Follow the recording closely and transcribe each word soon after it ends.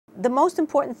the most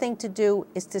important thing to do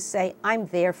is to say, I'm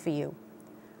there for you.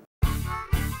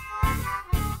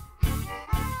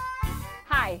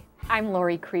 Hi, I'm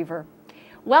Lori Crever.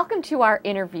 Welcome to our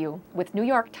interview with New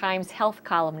York Times health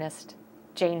columnist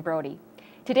Jane Brody.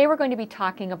 Today we're going to be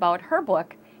talking about her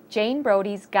book, Jane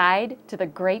Brody's Guide to the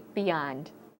Great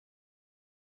Beyond.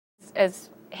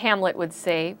 As Hamlet would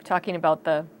say, talking about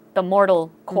the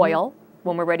mortal coil,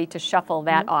 when we're ready to shuffle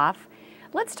that off,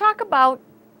 let's talk about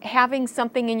having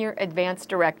something in your advance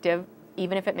directive,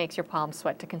 even if it makes your palms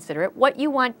sweat to consider it, what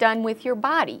you want done with your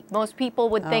body. Most people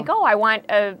would think, oh, I want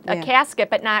a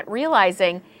casket, but not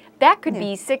realizing that could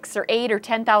be $6,000 or $8,000 or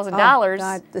 $10,000. Oh,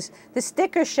 God. The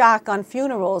sticker shock on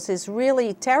funerals is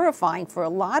really terrifying for a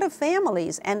lot of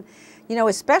families. And, you know,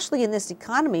 especially in this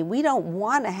economy, we don't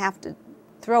want to have to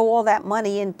throw all that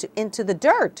money into the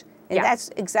dirt. And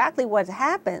that's exactly what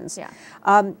happens.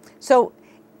 So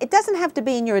it doesn't have to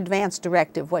be in your advance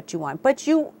directive what you want, but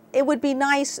it would be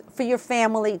nice for your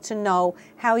family to know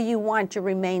how you want your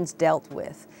remains dealt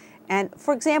with. And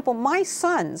for example, my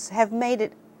sons have made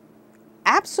it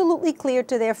absolutely clear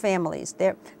to their families,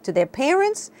 to their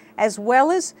parents, as well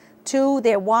as to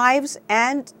their wives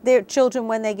and their children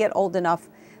when they get old enough,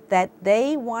 that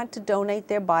they want to donate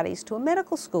their bodies to a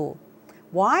medical school.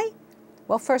 Why?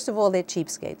 Well, first of all, they're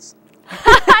cheapskates.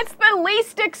 It's the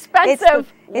least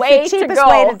expensive way to go. It's the cheapest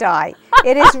way to die.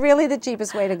 It is really the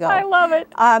cheapest way to go. I love it.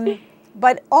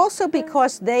 But also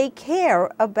because they care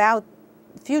about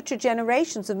future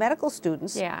generations of medical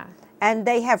students. Yeah. And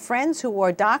they have friends who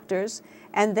are doctors,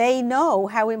 and they know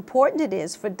how important it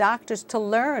is for doctors to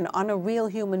learn on a real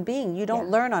human being. You don't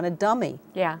learn on a dummy.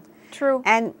 Yeah, true.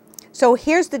 And so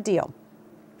here's the deal.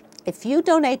 If you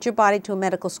donate your body to a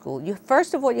medical school,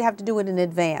 first of all, you have to do it in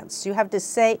advance. You have to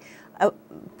say,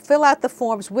 fill out the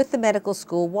forms with the medical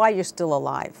school while you're still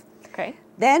alive. Okay.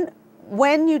 Then,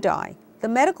 when you die, the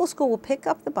medical school will pick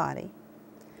up the body.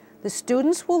 The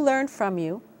students will learn from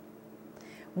you.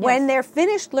 When they're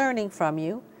finished learning from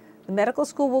you, the medical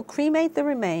school will cremate the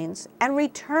remains and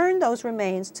return those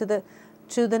remains to the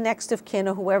next of kin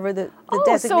or whoever the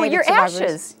designated so your survivor ashes.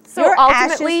 is. So your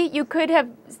ultimately, ashes, you could have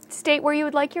state where you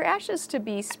would like your ashes to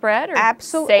be spread or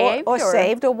saved, or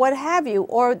saved, or what have you.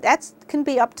 Or that can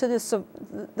be up to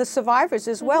the survivors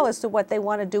as well as to what they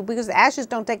want to do, because the ashes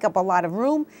don't take up a lot of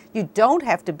room. You don't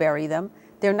have to bury them.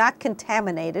 They're not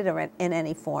contaminated or in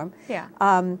any form. Yeah.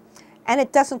 And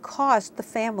it doesn't cost the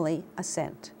family a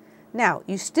cent. Now,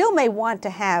 you still may want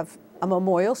to have a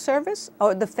memorial service,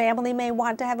 or the family may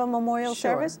want to have a memorial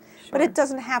service, but it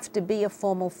doesn't have to be a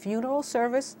formal funeral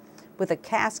service with a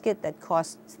casket that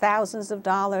costs thousands of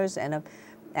dollars and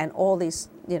all these,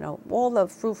 you know, all the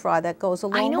frou-frou that goes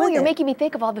along with it. I know, you're making me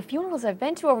think of all the funerals I've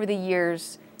been to over the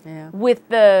years with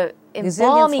the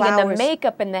embalming and the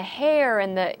makeup and the hair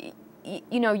and the,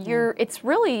 you know, it's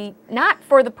really not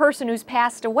for the person who's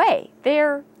passed away.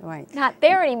 They're not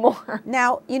there anymore.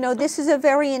 Now, you know, this is a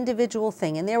very individual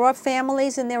thing, and there are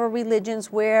families and there are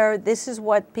religions where this is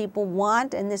what people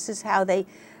want, and this is how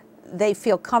they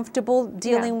feel comfortable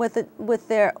dealing with it, with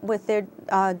their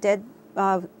dead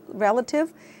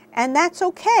relative, and that's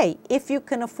okay if you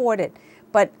can afford it.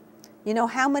 But you know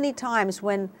how many times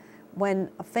when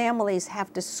families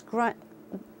have to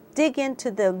dig into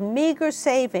the meager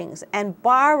savings and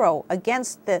borrow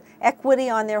against the equity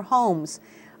on their homes,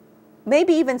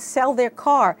 maybe even sell their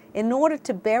car in order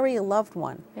to bury a loved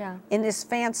one in this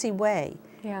fancy way.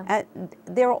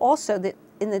 There are also,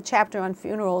 in the chapter on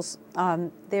funerals,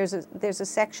 there's a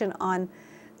section on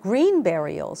green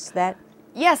burials that...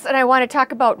 Yes, and I want to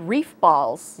talk about reef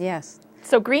balls. Yes.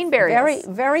 So green burials. Very,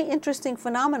 very interesting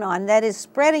phenomenon that is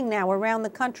spreading now around the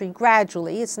country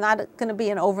gradually. It's not going to be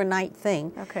an overnight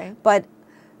thing. Okay. But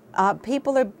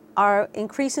people are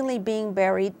increasingly being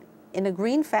buried in a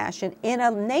green fashion in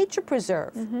a nature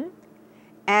preserve.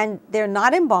 And they're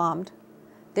not embalmed.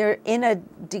 They're in a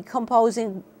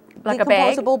decomposable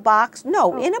box.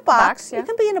 No, in a box. It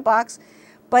can be in a box.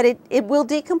 But it will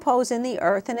decompose in the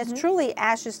earth, and it's truly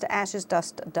ashes to ashes,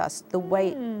 dust to dust, the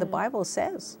way the Bible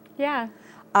says. Yeah.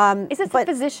 Is it a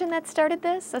physician that started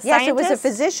this? A scientist? Yes, it was a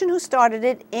physician who started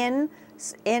it in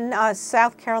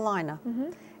South Carolina.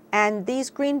 And these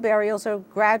green burials are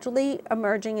gradually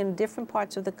emerging in different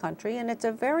parts of the country, and it's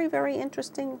a very, very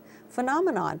interesting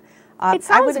phenomenon. It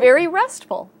sounds very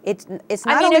restful. It's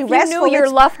not only restful, if you knew your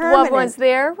loved ones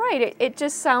there, right, it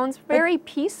just sounds very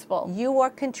peaceful. You are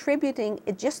contributing,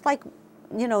 just like,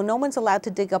 you know, no one's allowed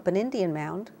to dig up an Indian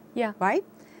mound. Right?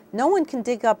 No one can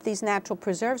dig up these natural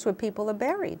preserves where people are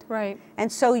buried. Right.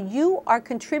 And so you are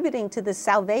contributing to the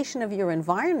salvation of your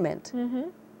environment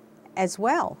as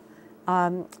well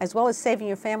as saving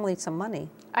your family some money.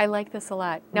 I like this a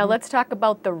lot. Now let's talk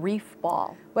about the reef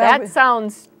ball. Well, that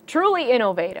sounds truly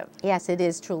innovative. Yes, it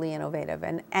is truly innovative,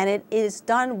 and it is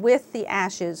done with the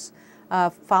ashes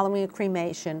following a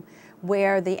cremation,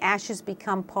 where the ashes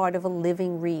become part of a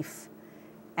living reef,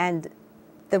 and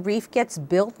the reef gets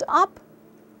built up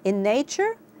in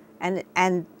nature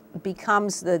and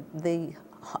becomes the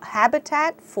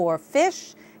habitat for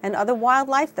fish and other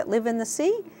wildlife that live in the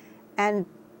sea, and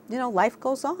life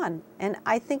goes on. And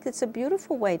I think it's a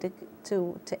beautiful way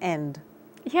to end.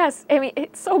 Yes, I mean,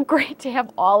 it's so great to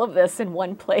have all of this in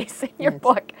one place in your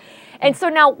book. And so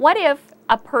now, what if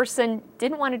a person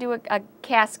didn't want to do a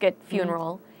casket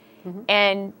funeral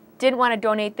and didn't want to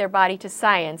donate their body to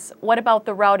science? What about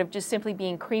the route of just simply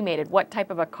being cremated? What type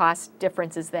of a cost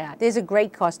difference is that? There's a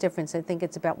great cost difference. I think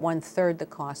it's about 1/3 the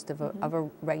cost of a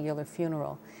regular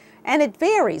funeral. And it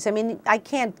varies. I mean, I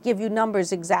can't give you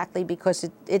numbers exactly because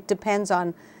it depends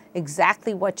on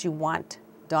exactly what you want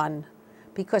done.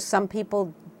 Because some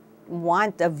people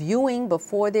want a viewing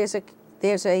before there's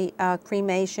a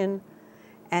cremation,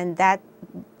 and that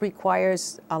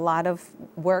requires a lot of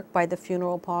work by the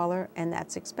funeral parlor, and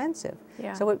that's expensive.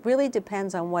 Yeah. So it really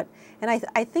depends on what, and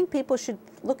I think people should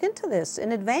look into this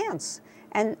in advance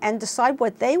and decide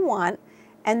what they want,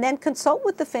 and then consult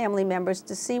with the family members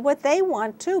to see what they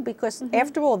want too, because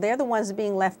after all, they're the ones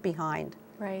being left behind.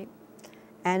 Right.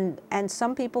 And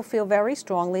some people feel very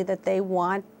strongly that they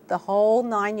want the whole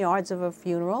 9 yards of a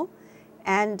funeral,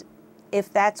 and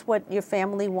if that's what your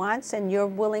family wants and you're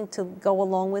willing to go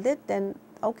along with it, then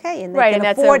okay, and they right, can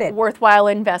and afford that's a it. worthwhile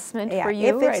investment Yeah, for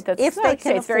you. Right, that's, if they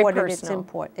can it's very afford it, it's personal.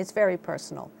 important. It's very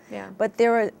personal. Yeah. But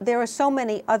there are so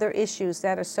many other issues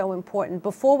that are so important.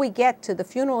 Before we get to the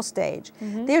funeral stage,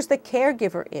 there's the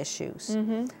caregiver issues.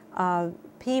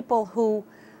 People who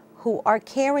are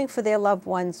caring for their loved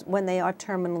ones when they are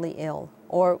terminally ill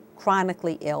or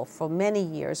chronically ill for many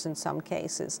years in some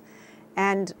cases.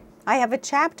 And I have a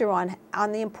chapter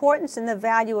on the importance and the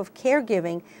value of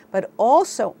caregiving, but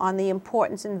also on the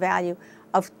importance and value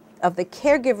of the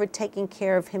caregiver taking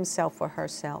care of himself or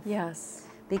herself. Yes.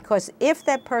 Because if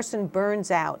that person burns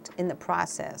out in the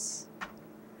process,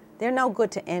 they're no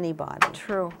good to anybody.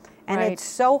 True. And right. it's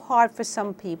so hard for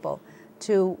some people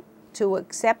to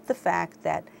accept the fact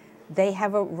that they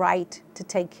have a right to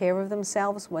take care of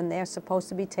themselves when they're supposed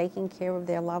to be taking care of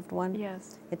their loved one.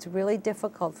 Yes. It's really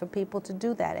difficult for people to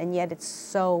do that, and yet it's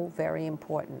so very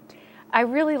important. I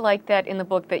really like that in the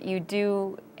book, that you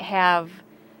do have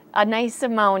a nice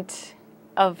amount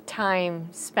of time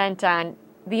spent on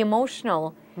the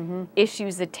emotional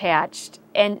issues attached.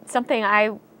 And something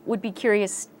I would be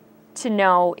curious to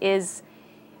know is,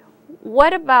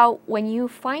 what about when you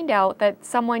find out that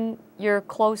someone you're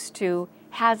close to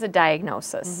has a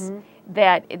diagnosis,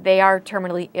 that they are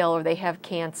terminally ill or they have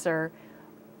cancer?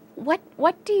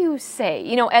 What do you say?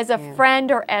 You know, as a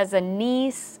friend or as a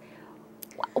niece,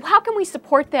 how can we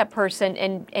support that person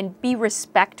and be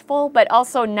respectful, but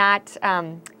also not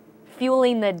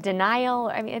fueling the denial?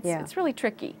 I mean, it's really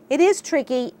tricky. It is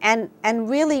tricky, and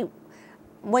really,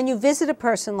 when you visit a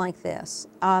person like this,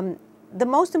 the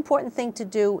most important thing to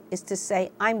do is to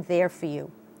say, I'm there for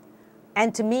you,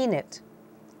 and to mean it.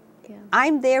 Yeah.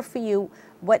 I'm there for you.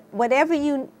 Whatever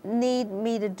you need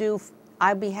me to do,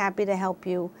 I'd be happy to help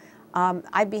you.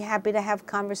 I'd be happy to have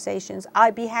conversations.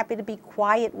 I'd be happy to be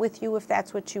quiet with you if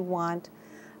that's what you want.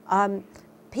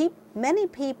 Many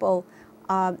people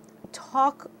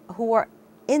who are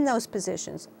in those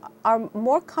positions are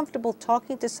more comfortable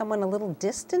talking to someone a little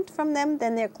distant from them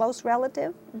than their close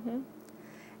relative.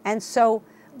 And so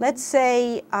let's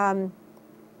say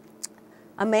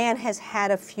a man has had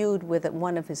a feud with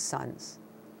one of his sons,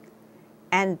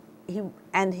 and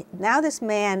now this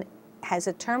man has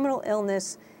a terminal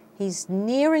illness. He's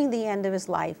nearing the end of his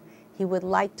life. He would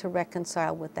like to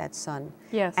reconcile with that son.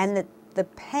 Yes. And the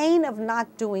pain of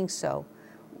not doing so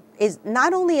is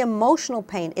not only emotional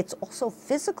pain, it's also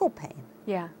physical pain.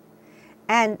 Yeah.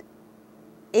 And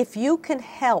if you can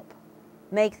help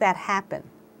make that happen,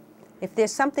 if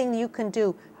there's something you can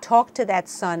do, talk to that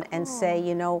son and say,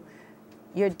 you know,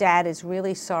 your dad is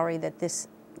really sorry that this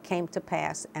came to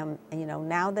pass, and you know,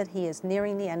 now that he is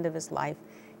nearing the end of his life,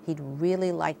 he'd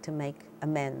really like to make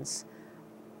amends.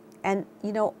 And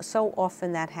you know, so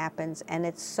often that happens, and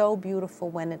it's so beautiful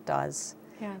when it does.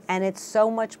 Yes. And it's so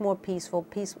much more peaceful.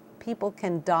 People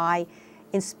can die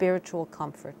in spiritual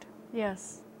comfort.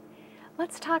 Yes.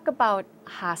 Let's talk about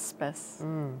hospice.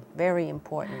 Very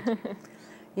important.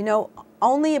 You know,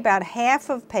 only about half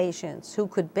of patients who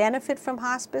could benefit from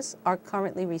hospice are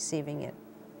currently receiving it.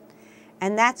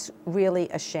 And that's really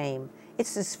a shame.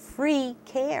 It's this free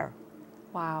care.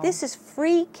 Wow. This is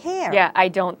free care. Yeah, I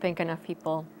don't think enough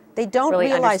people They don't really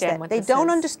realize understand that. what They this don't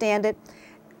is. understand it,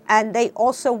 and they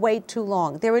also wait too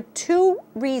long. There are two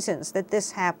reasons that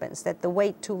this happens, that the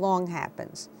wait too long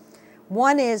happens.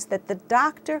 One is that the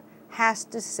doctor has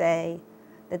to say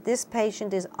that this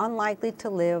patient is unlikely to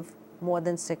live more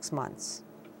than 6 months.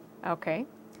 Okay.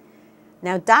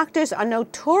 Now, doctors are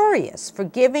notorious for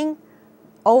giving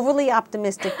overly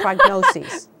optimistic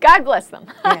prognoses. God bless them.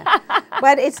 Yeah.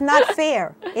 But it's not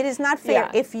fair. It is not fair.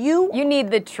 Yeah. If you need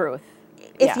the truth.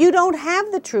 If you don't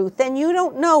have the truth, then you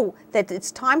don't know that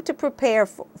it's time to prepare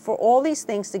for all these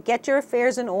things, to get your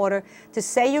affairs in order, to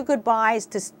say your goodbyes,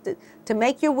 to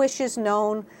make your wishes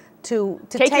known, to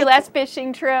take your last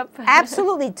fishing trip.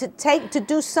 Absolutely, to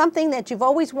do something that you've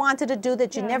always wanted to do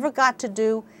that you never got to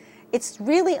do. It's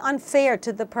really unfair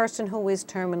to the person who is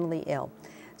terminally ill.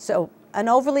 So an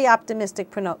overly optimistic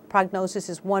prognosis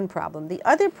is one problem. The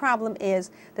other problem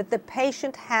is that the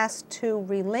patient has to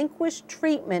relinquish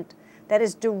treatment that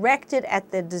is directed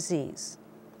at the disease.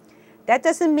 That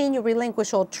doesn't mean you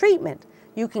relinquish all treatment.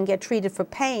 You can get treated for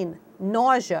pain,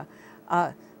 nausea,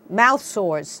 mouth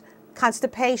sores,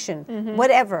 constipation,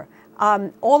 whatever.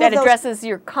 All that of those addresses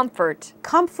your comfort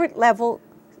level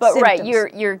But symptoms.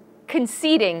 right, you're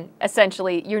conceding,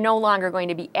 essentially, you're no longer going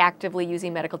to be actively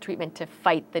using medical treatment to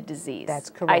fight the disease. That's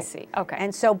correct. I see. Okay.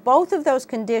 And so both of those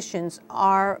conditions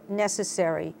are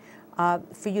necessary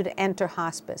for you to enter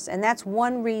hospice, and that's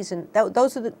one reason.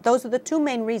 Those are the two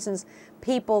main reasons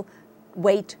people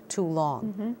wait too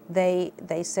long. They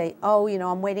say, "Oh,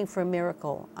 I'm waiting for a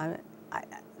miracle."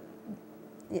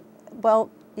 Well,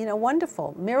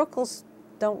 wonderful. Miracles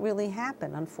don't really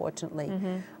happen, unfortunately.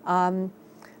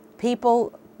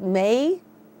 People may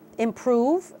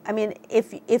improve. I mean,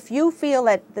 if you feel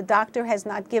that the doctor has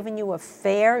not given you a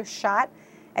fair shot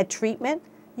at treatment,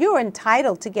 you're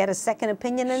entitled to get a second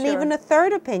opinion and even a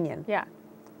third opinion. Yeah.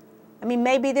 I mean,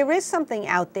 maybe there is something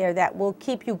out there that will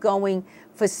keep you going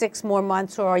for 6 more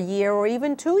months or a year or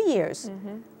even 2 years.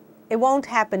 It won't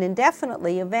happen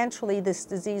indefinitely. Eventually, this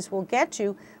disease will get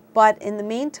you, but in the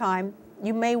meantime,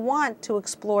 you may want to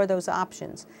explore those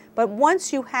options. But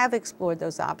once you have explored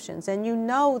those options and you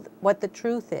know what the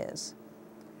truth is,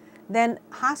 then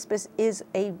hospice is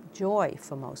a joy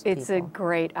for most people. It's a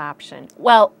great option.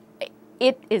 Well,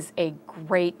 it is a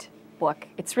great book.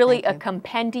 It's really a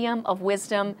compendium of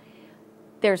wisdom.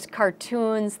 There's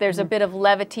cartoons, there's a bit of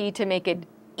levity to make it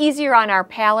easier on our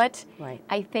palate. Right.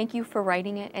 I thank you for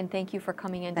writing it, and thank you for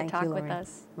coming in to talk with Lori.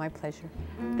 us. My pleasure.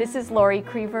 This is Lori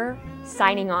Crever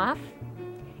signing off,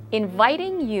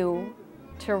 inviting you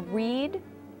to read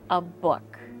a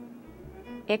book.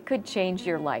 It could change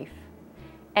your life.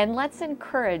 And let's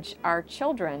encourage our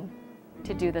children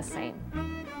to do the same.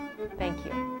 Thank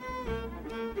you.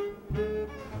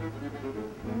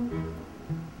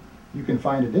 You can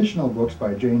find additional books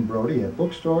by Jane Brody at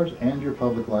bookstores and your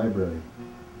public library.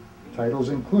 Titles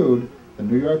include The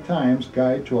New York Times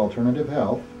Guide to Alternative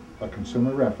Health, a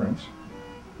consumer reference,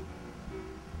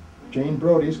 Jane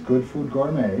Brody's Good Food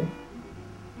Gourmet,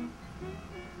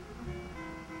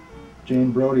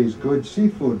 Jane Brody's Good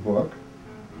Seafood Book,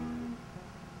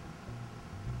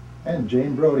 and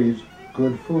Jane Brody's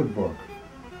Good Food Book.